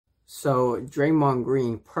So Draymond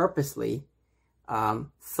Green purposely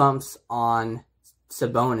thumps on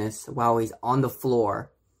Sabonis while he's on the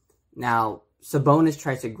floor. Now, Sabonis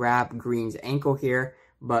tries to grab Green's ankle here,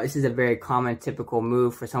 but this is a very common, typical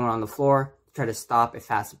move for someone on the floor to try to stop a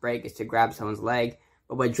fast break, is to grab someone's leg.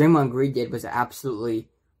 But what Draymond Green did was absolutely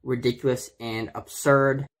ridiculous and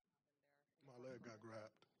absurd. My leg got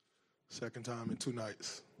grabbed. Second time in 2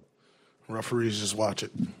 nights. Referees just watch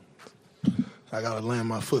it. I got to land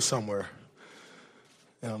my foot somewhere.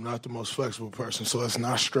 And I'm not the most flexible person, so it's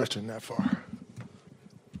not stretching that far.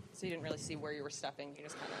 So you didn't really see where you were stepping? You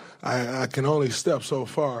just kind of... I can only step so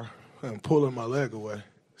far. I'm pulling my leg away.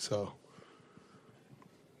 So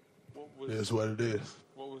it is what it is.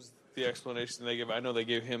 What was the explanation they gave? I know they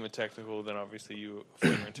gave him a technical, then obviously you a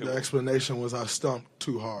flagrant too. The explanation was I stumped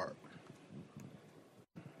too hard.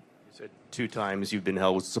 You said 2 times you've been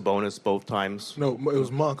held with Sabonis, both times? No, it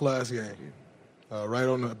was Monk last game. Right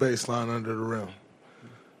on the baseline under the rim.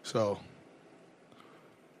 So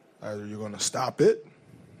either you're going to stop it.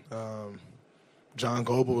 John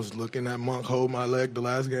Goble was looking at Monk hold my leg the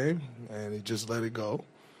last game, and he just let it go.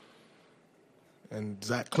 And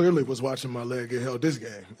Zach clearly was watching my leg get held this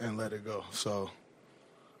game and let it go. So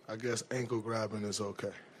I guess ankle grabbing is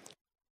okay.